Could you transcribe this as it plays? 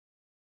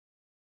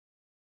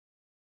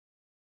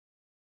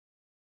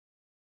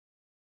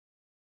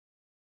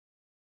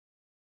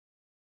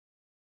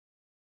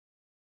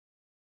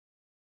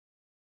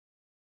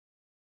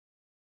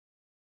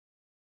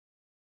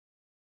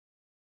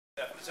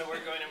So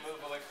we're going to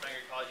move away from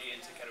agroecology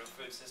into kind of a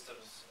food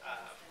systems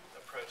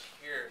approach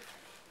here.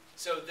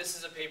 So this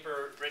is a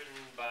paper written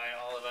by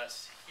all of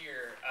us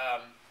here.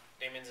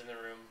 Damien's in the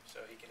room,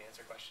 so he can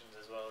answer questions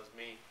as well as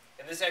me.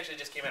 And this actually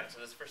just came out,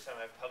 so this is the first time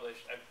I've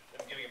published. I'm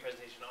giving a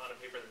presentation on a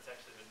paper that's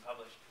actually been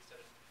published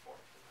instead of before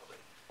it's been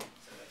published.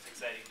 So that's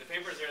exciting. The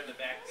papers are in the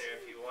back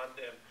there if you want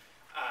them.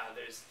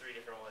 There's 3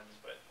 different ones,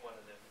 but one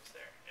of them is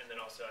there. And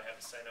then also I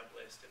have a sign-up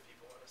list if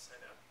people want to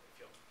sign up.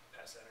 If you'll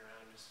pass that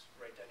around, just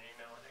write down your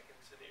email and I can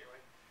send it your way.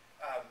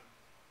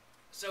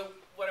 So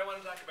what I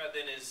want to talk about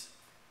then is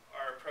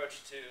our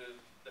approach to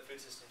the food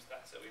systems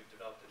class that we've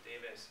developed at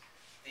Davis.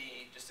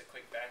 Just a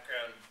quick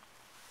background.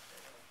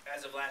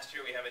 As of last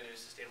year, we have a new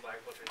sustainable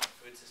agriculture and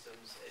food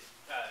systems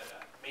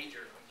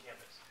major on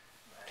campus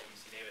at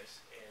UC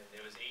Davis, and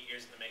it was 8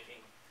 years in the making.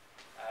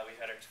 We've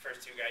had our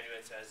first 2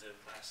 graduates as of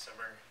last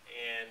summer,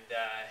 and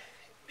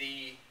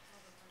the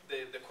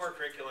core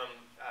curriculum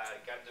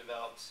got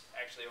developed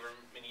actually over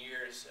many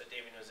years.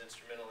 Damien was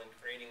instrumental in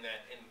creating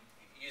that and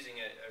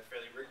using a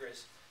fairly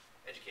rigorous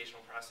educational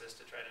process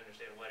to try to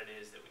understand what it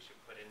is that we should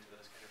put into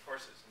those kind of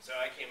courses. And so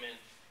I came in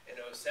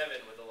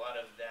 2007 with a lot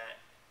of that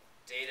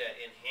data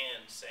in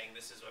hand, saying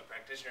this is what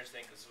practitioners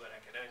think, this is what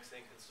academics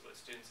think, this is what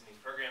students in these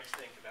programs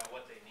think about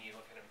what they need,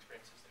 what kind of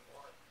experiences they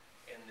want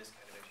in this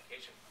kind of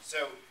education.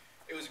 So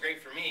it was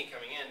great for me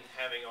coming in,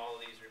 having all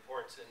of these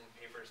reports and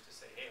papers to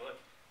say, hey, look,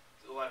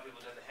 a lot of people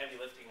have done the heavy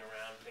lifting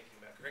around thinking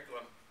about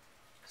curriculum.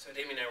 So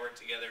Damien and I worked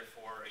together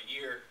for a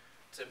year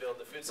to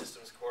build the food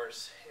systems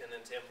course, and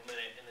then to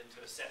implement it, and then to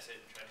assess it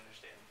and try to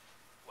understand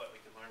what we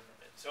could learn from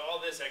it. So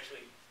all this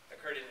actually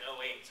occurred in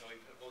 2008, so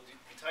we'll be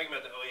talking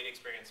about the 2008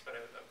 experience, but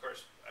of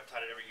course I've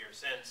taught it every year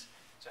since,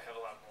 so I have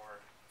a lot more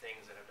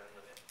things that I've done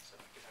with it,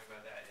 so we can talk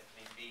about that if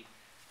need be.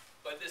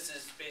 But this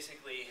is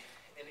basically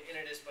an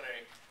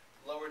interdisciplinary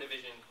lower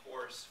division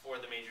course for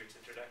the major. It's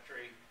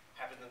introductory,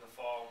 happens in the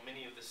fall.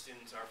 Many of the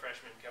students are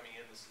freshmen coming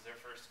in. This is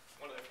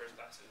one of their first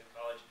classes in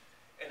college.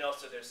 And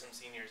also there's some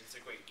seniors. It's a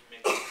great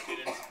mix of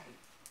students.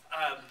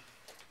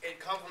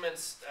 It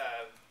complements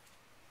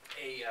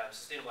a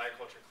sustainable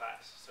agriculture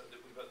class. So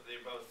that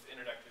they're both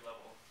introductory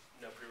level,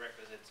 no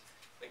prerequisites.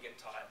 They get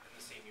taught in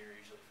the same year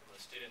usually for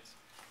most students.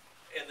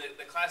 And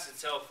the class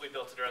itself, we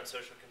built it around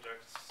social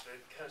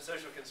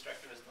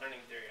constructivist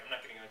learning theory. I'm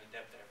not going to go into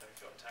depth there, but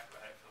if you want to talk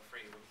about it, feel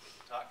free, we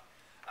can talk.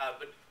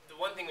 But the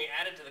one thing we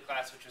added to the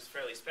class, which was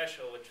fairly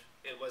special, which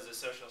it was a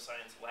social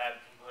science lab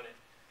component.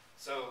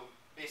 So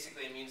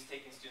basically it means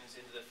taking students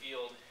into the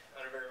field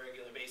on a very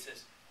regular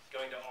basis,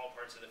 going to all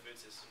parts of the food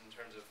system in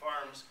terms of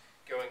farms,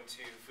 going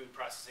to food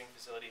processing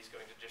facilities,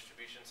 going to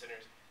distribution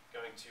centers,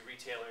 going to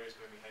retailers,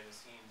 going behind the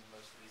scenes in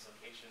most of these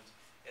locations,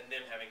 and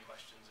them having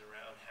questions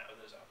around how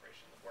those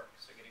operations work.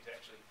 So getting to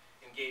actually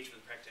engage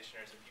with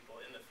practitioners and people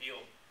in the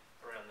field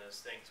around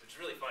those things, which is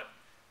really fun.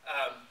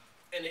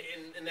 And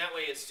in that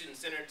way, it's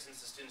student-centered,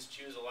 since the students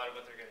choose a lot of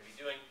what they're going to be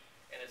doing,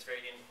 and it's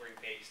very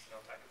inquiry-based, and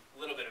I'll talk a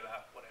little bit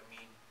about what I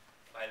mean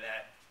by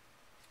that.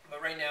 But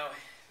right now,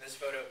 this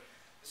photo,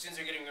 the students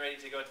are getting ready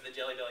to go to the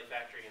Jelly Belly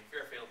factory in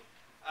Fairfield,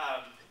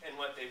 and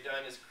what they've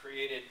done is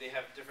they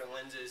have different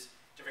lenses,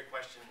 different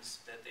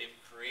questions that they've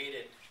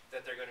created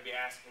that they're going to be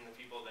asking the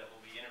people that will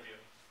be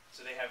interviewing.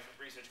 So they have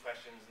research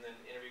questions and then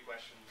interview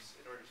questions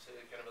in order to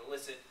kind of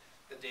elicit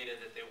the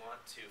data that they want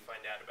to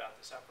find out about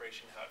this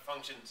operation, how it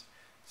functions.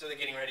 So they're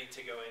getting ready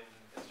to go in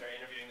and start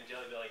interviewing the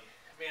Jelly Belly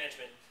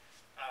management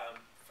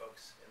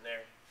folks in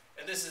there.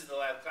 And this is the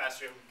lab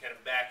classroom kind of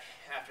back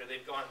after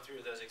they've gone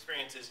through those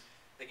experiences.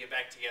 They get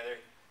back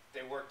together,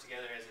 they work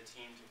together as a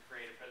team to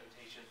create a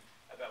presentation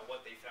about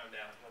what they found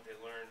out and what they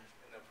learned,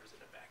 and they'll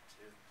present it back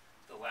to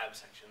the lab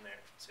section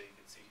there so you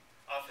can see.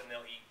 Often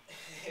they'll eat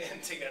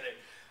together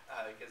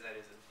because that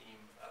is the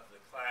theme of the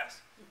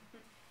class.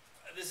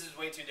 This is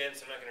way too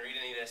dense, I'm not going to read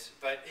any of this,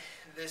 but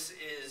this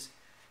is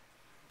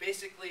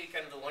basically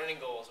kind of the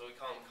learning goals, what we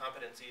call them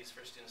competencies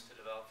for students to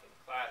develop for the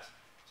class.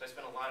 So I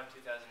spent a lot of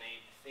 2008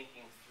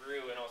 thinking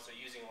through and also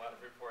using a lot of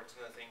reports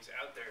and other things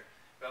out there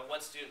about what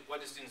do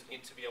students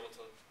need to be able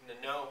to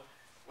know,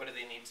 what do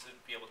they need to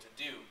be able to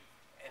do,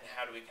 and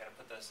how do we kind of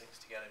put those things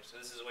together. So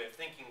this is a way of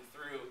thinking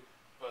through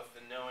both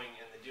the knowing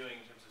and the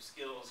doing in terms of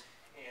skills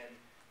and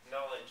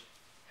knowledge,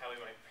 how we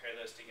might pair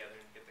those together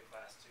and get the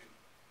class to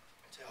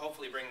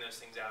hopefully bring those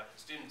things out in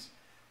students.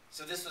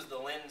 So this was the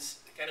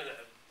lens, kind of a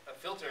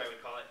filter I would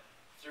call it,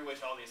 through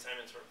which all the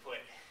assignments were put.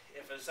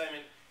 If an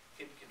assignment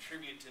could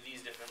contribute to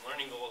these different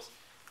learning goals,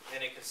 then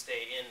it could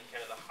stay in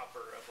kind of the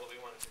hopper of what we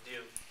wanted to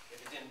do.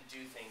 If it didn't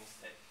do things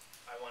that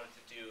I wanted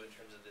to do in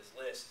terms of this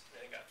list,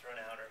 then it got thrown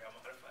out or got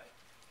modified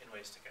in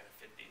ways to kind of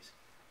fit these.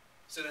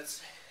 So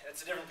that's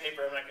a different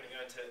paper. I'm not going to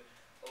go into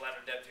a lot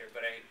of depth here,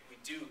 but we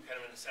do kind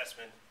of an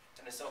assessment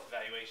and a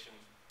self-evaluation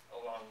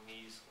along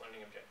these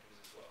learning objectives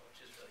as well,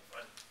 which is really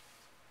fun.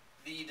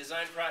 The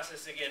design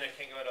process, again, I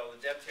can't go into all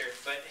the depth here,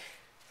 but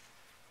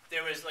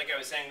there was, like I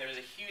was saying, there was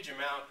a huge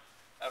amount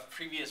of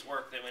previous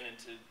work that went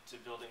into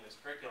building this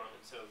curriculum,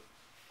 and so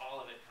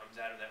all of it comes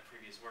out of that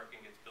previous work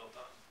and gets built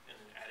on and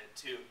then added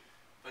to.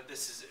 But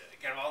this is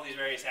kind of all these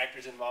various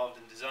actors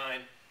involved in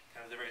design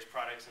kind of the various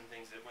products and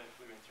things that we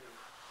went through.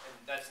 And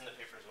that's in the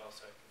paper as well,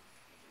 so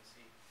you can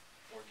see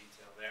more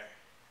detail there.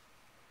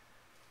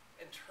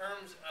 In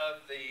terms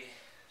of the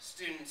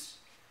students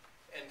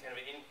and kind of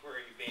an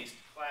inquiry-based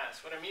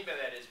class, what I mean by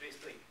that is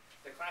basically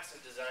the class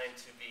is designed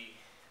to be,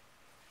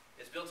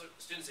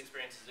 students'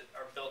 experiences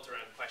are built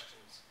around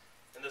questions.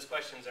 And those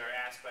questions are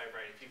asked by a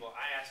variety of people.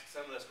 I ask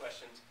some of those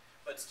questions,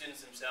 but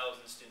students themselves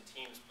and student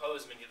teams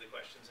pose many of the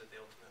questions that they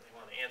ultimately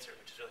want to answer,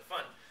 which is really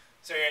fun.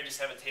 So here I just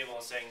have a table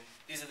saying,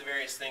 these are the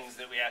various things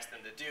that we ask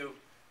them to do.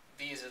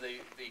 These are the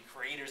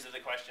creators of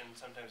the question.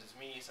 Sometimes it's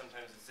me,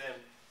 sometimes it's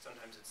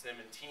them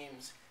in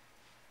teams.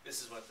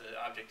 This is what the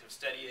object of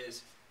study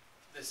is.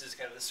 This is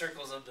kind of the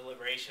circles of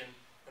deliberation.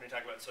 When we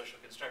talk about social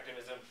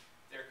constructivism,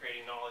 they're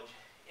creating knowledge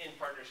in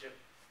partnership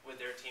with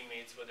their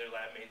teammates, with their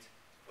lab mates,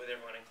 with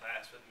everyone in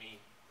class, with me,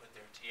 with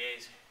their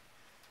TAs.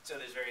 So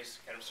there's various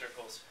kind of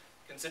circles,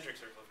 concentric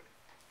circles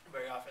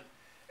very often.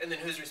 And then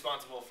who's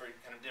responsible for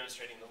kind of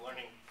demonstrating the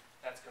learning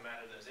that's come out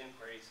of those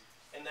inquiries.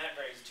 And that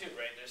varies too,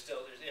 right? There's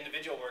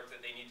individual work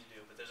that they need to do,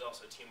 but there's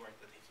also teamwork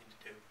that they need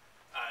to do.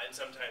 And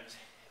sometimes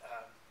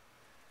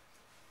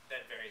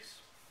that varies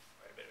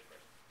quite a bit, of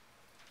course.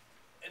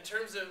 In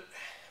terms of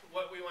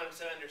what we wanted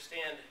to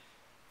understand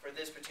for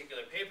this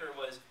particular paper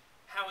was,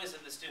 how is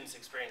it the students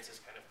experience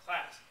this kind of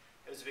class?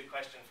 It was a big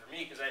question for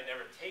me because I'd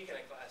never taken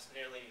a class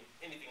nearly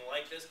anything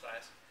like this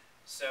class.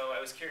 So I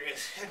was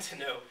curious to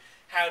know,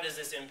 how does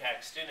this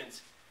impact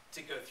students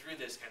to go through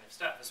this kind of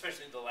stuff,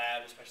 especially the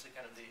lab, especially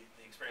kind of the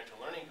experiential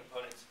learning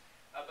components,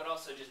 but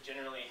also just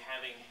generally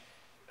having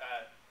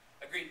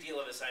a great deal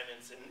of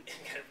assignments and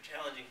kind of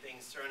challenging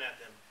things thrown at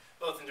them,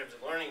 both in terms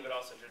of learning, but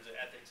also in terms of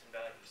ethics and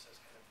values,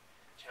 those kind of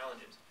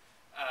challenges.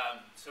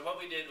 So what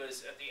we did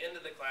was, at the end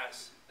of the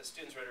class, the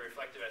students wrote a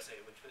reflective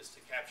essay, which was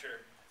to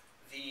capture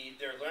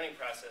their learning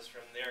process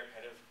from their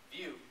kind of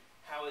view.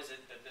 How is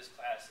it that this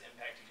class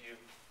impacted you?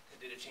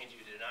 Did it change you?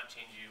 Did it not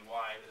change you?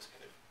 Why? Those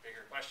kind of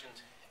bigger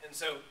questions. And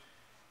so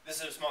this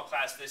is a small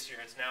class this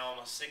year. It's now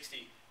almost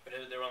 60, but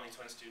there were only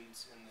 20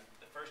 students in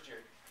the first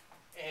year.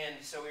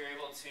 And so we were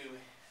able to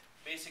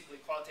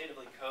basically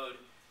qualitatively code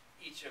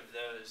each of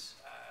those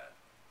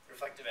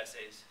reflective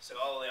essays. So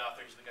all of the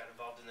authors that got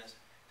involved in this,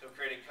 so we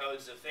created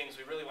codes of things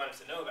we really wanted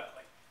to know about,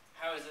 like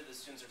how is it the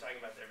students are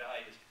talking about their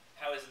values?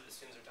 How is it the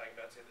students are talking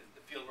about, say,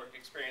 the fieldwork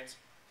experience?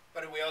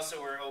 But we also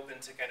were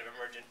open to kind of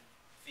emergent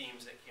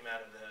themes that came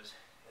out of those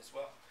as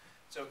well.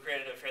 So we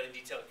created a fairly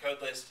detailed code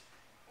list.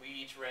 We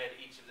each read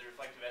each of the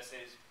reflective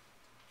essays.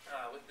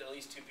 With at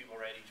least 2 people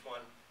read each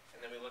one. And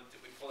then we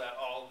pulled out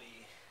all the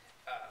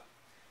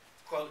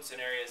quotes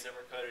and areas that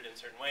were coded in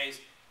certain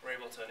ways. We're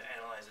able to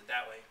analyze it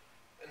that way.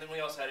 And then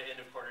we also had an end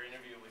of quarter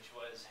interview, which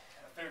was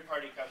a third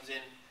party comes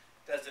in,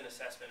 does an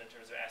assessment in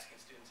terms of asking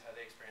students how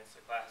they experienced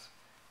the class.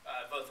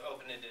 Both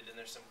open-ended, and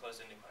there's some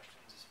closed-ended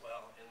questions as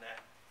well in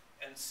that.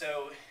 And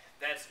so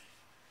that's,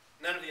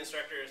 none of the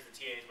instructors, the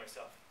TAs,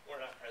 myself, we're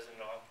not present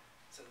at all,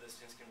 so the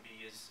students can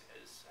be as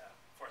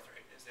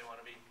forthright as they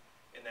want to be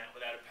in that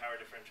without a power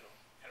differential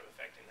kind of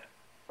affecting that.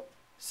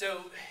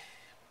 So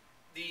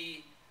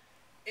the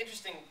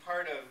interesting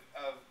part of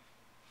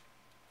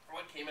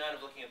what came out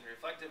of looking at the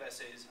reflective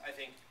essays, I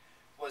think,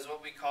 was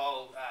what we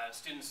call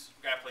students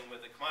grappling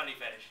with the commodity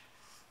fetish.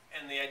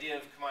 And the idea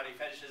of commodity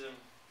fetishism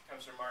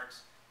comes from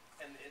Marx,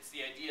 and it's the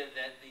idea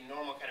that the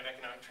normal kind of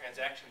economic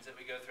transactions that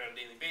we go through on a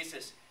daily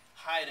basis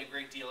hide a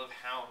great deal of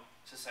how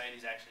society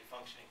is actually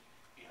functioning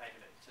behind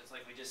it. So it's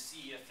like we just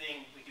see a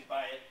thing, we could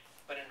buy it,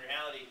 but in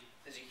reality,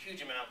 there's a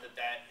huge amount that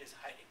is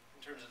hiding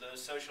in terms of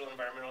those social and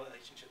environmental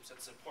relationships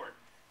that support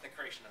the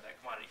creation of that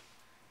commodity.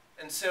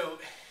 And so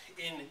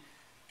in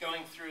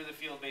going through the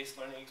field-based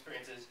learning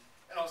experiences,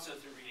 and also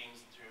through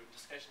readings and through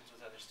discussions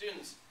with other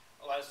students,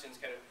 a lot of students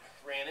kind of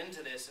ran into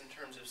this in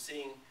terms of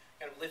seeing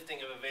kind of lifting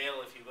of a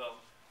veil, if you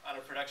will, on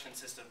a production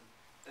system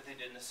that they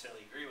didn't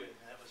necessarily agree with.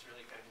 And that was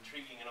really kind of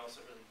intriguing and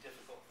also a really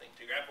difficult thing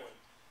to grapple with.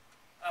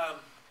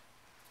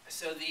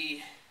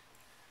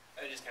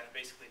 I just kind of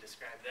basically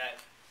described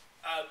that.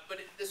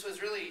 This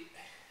was really,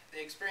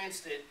 they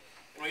experienced it,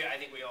 and I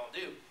think we all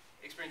do,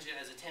 experience it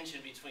as a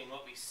tension between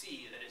what we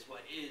see, that is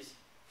what is,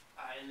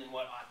 and then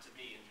what ought to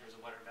be in terms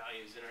of what our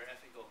values and our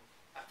ethical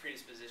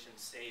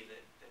predispositions say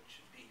that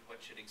should be,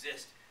 what should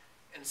exist.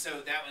 And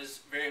so that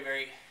was very,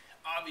 very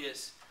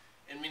obvious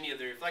in many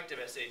of the reflective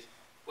essays,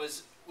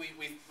 was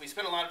we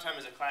spent a lot of time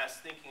as a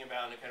class thinking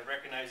about and kind of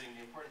recognizing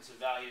the importance of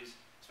values,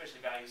 especially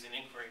values in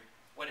inquiry.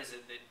 What is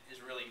it that is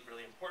really,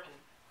 really important?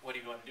 What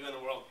do you want to do in the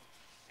world?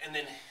 And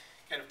then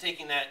kind of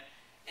taking that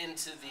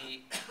into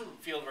the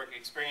fieldwork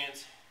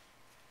experience,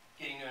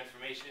 getting new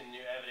information,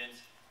 new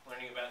evidence,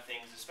 learning about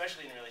things,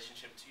 especially in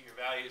relationship to your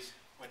values,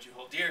 what you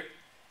hold dear,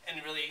 and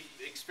really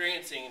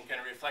experiencing and kind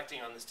of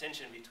reflecting on this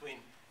tension between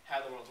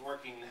how the world's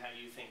working and how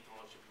you think the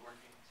world should be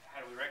working. So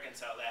how do we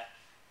reconcile that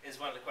is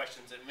one of the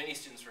questions that many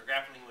students were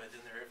grappling with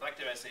in their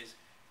reflective essays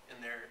in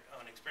their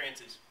own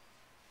experiences.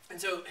 And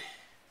so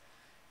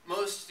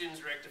most students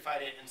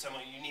rectified it in some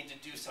way. You need to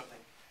do something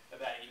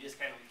about it. You just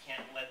kind of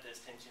can't let this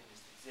tension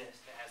just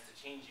exist. It has to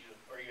change you,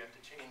 or you have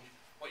to change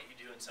what you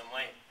do in some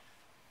way.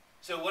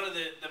 So one of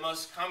the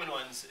most common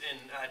ones,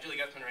 and Julie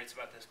Guthman writes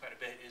about this quite a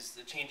bit, is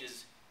the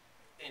changes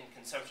in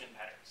consumption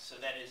patterns. So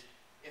that is,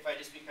 if I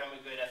just become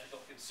a good ethical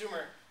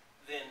consumer,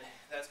 then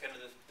that's kind of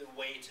the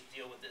way to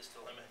deal with this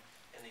dilemma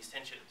and these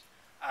tensions.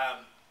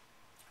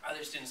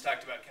 Other students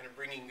talked about kind of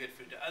bringing good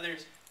food to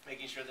others,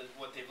 making sure that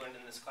what they've learned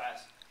in this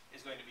class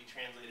is going to be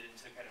translated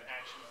into kind of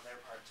action on their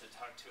part to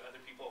talk to other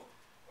people,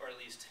 or at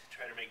least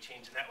try to make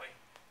change in that way.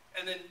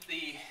 And then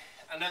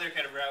another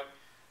kind of route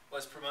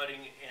was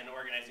promoting and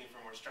organizing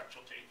for more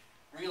structural change,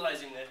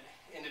 realizing that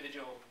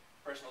individual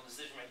personal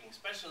decision making,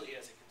 especially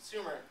as a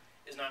consumer,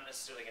 is not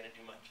necessarily going to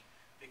do much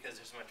because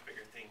there's much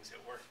bigger things at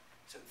work.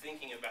 So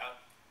thinking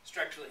about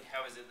structurally,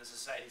 how is it the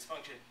societies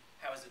function,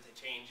 how is it they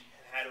change,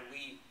 and how do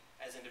we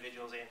as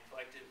individuals and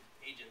collective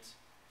agents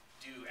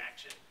do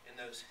action in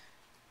those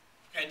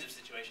kinds of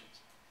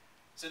situations.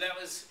 So that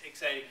was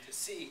exciting to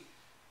see,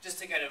 just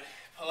to kind of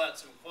pull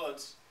out some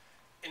quotes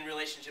in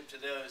relationship to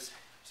those.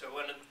 So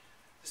one of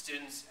the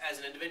students,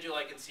 as an individual,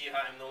 I can see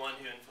how I'm the one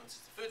who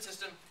influences the food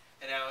system,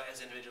 and how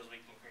as individuals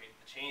we can create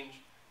the change.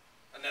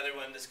 Another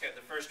one, this guy,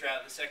 the first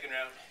route, the second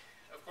route,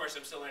 of course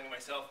I'm still learning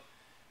myself,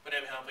 but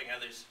I'm helping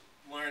others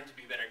learn to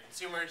be better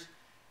consumers.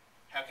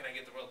 How can I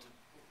get the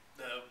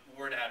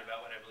word out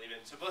about what I believe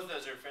in? So both of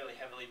those are fairly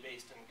heavily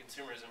based in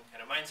consumerism kind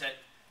of mindset.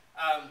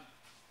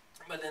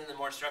 But then the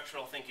more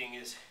structural thinking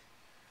is,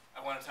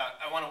 I want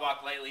to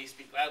walk lightly,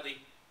 speak loudly,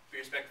 be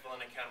respectful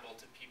and accountable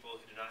to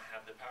people who do not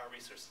have the power,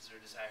 resources, or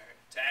desire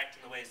to act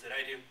in the ways that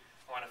I do.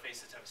 I want to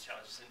face the toughest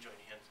challenges and join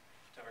hands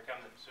to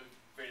overcome them. So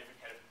very different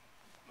kind of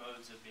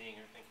modes of being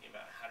or thinking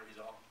about how to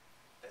resolve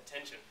that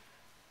tension.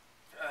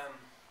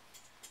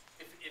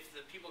 If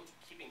the people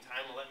keeping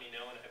time will let me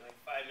know in like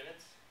 5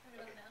 minutes.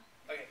 Okay.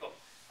 Okay, cool.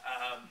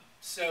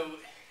 So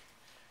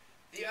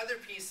the other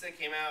piece that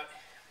came out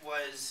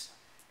was,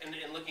 in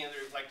looking at the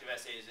reflective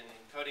essays and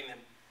encoding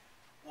them,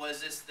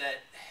 was this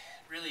that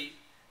really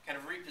kind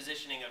of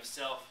repositioning of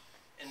self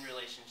in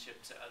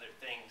relationship to other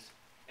things.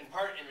 In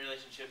part in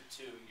relationship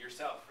to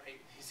yourself, right?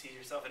 You see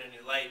yourself in a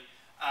new light,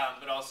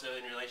 but also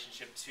in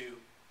relationship to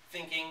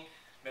thinking,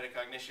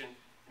 metacognition,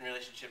 in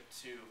relationship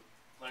to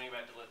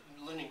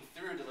learning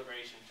through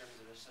deliberation in terms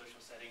of a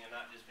social setting and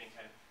not just being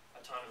kind of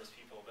autonomous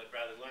people, but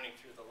rather learning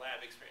through the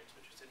lab experience,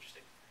 which was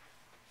interesting.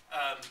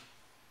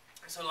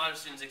 So a lot of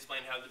students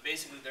explained how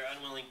basically they're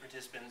unwilling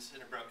participants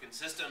in a broken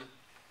system.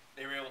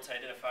 They were able to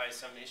identify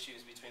some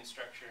issues between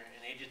structure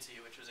and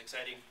agency, which was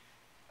exciting.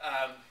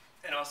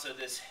 And also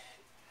this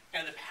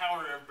kind of the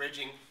power of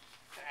bridging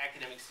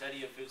academic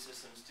study of food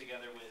systems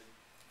together with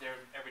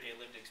their everyday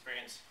lived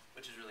experience,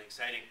 which is really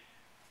exciting.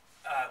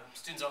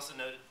 Students also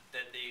noted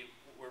that they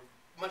were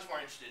much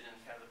more interested in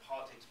kind of the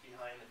politics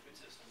behind the food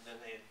system than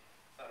they had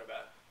thought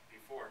about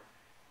before.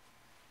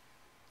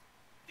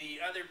 The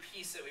other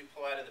piece that we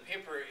pull out of the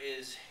paper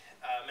is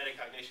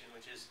metacognition,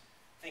 which is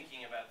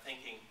thinking about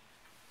thinking.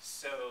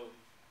 So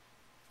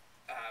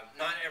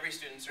not every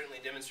student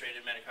certainly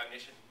demonstrated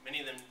metacognition.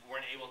 Many of them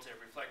weren't able to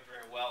reflect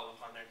very well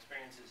upon their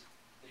experiences.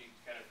 They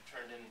kind of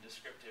turned in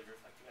descriptive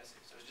reflective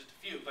essays. So it was just a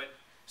few, but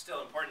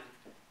still important.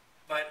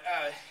 But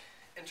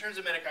in terms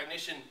of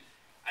metacognition,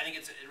 I think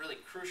it's a really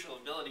crucial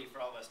ability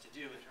for all of us to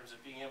do in terms of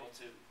being able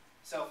to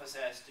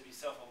self-assess, to be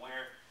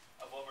self-aware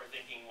of what we're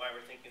thinking, why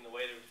we're thinking the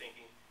way that we're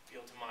thinking, be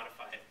able to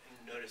modify it and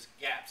notice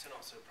gaps and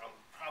also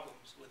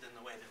problems within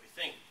the way that we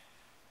think.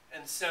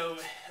 And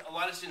so a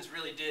lot of students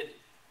really did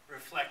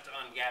reflect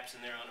on gaps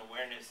in their own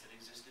awareness that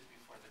existed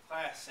before the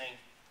class, saying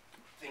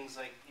things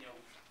like, you know,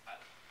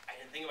 I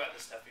didn't think about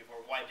this stuff before.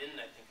 Why didn't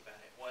I think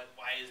about it?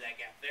 Why is that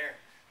gap there?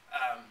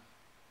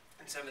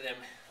 And some of them,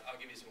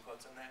 I'll give you some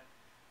quotes on that.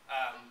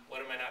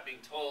 What am I not being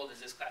told? As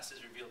this class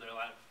has revealed, there are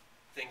a lot of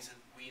things that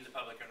we, the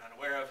public, are not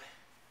aware of.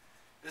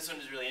 This one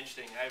is really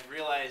interesting. I've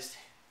realized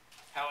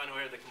how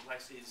unaware of the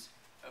complexities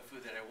of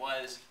food that I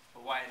was,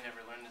 but why I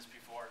never learned this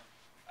before.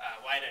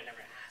 Why had I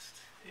never asked?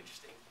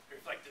 Interesting,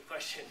 reflective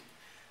question.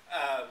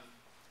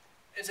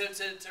 And so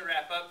to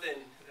wrap up,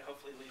 then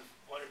hopefully leave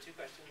 1 or 2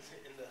 questions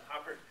in the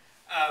hopper.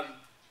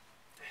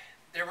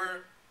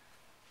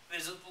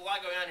 There's a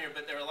lot going on here,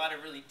 but there are a lot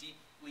of really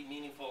deeply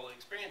meaningful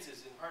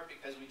experiences, in part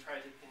because we try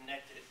to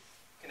connect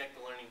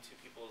the learning to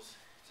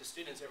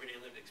students' everyday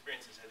lived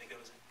experiences. I think that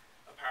was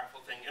a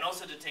powerful thing. And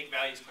also to take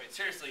values quite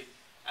seriously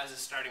as a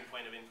starting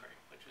point of inquiry,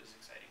 which was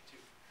exciting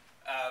too.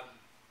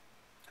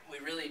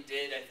 We really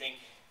did, I think,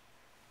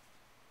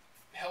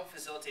 help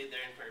facilitate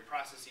their inquiry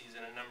processes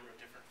in a number of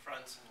different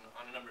fronts and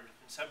on a number of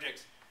different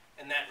subjects.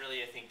 And that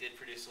really, I think, did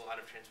produce a lot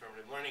of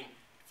transformative learning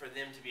for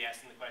them to be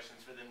asking the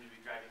questions, for them to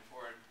be driving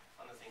forward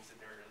on the things that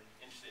they were really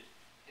interested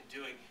in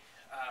doing.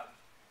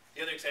 The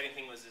other exciting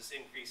thing was this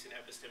increase in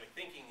epistemic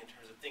thinking, in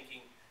terms of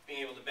thinking,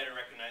 being able to better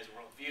recognize a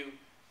worldview,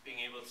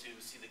 being able to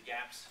see the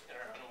gaps in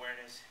our own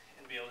awareness,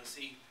 and be able to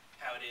see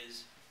how it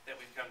is that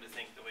we've come to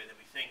think the way that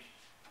we think,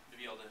 to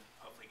be able to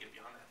hopefully get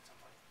beyond that.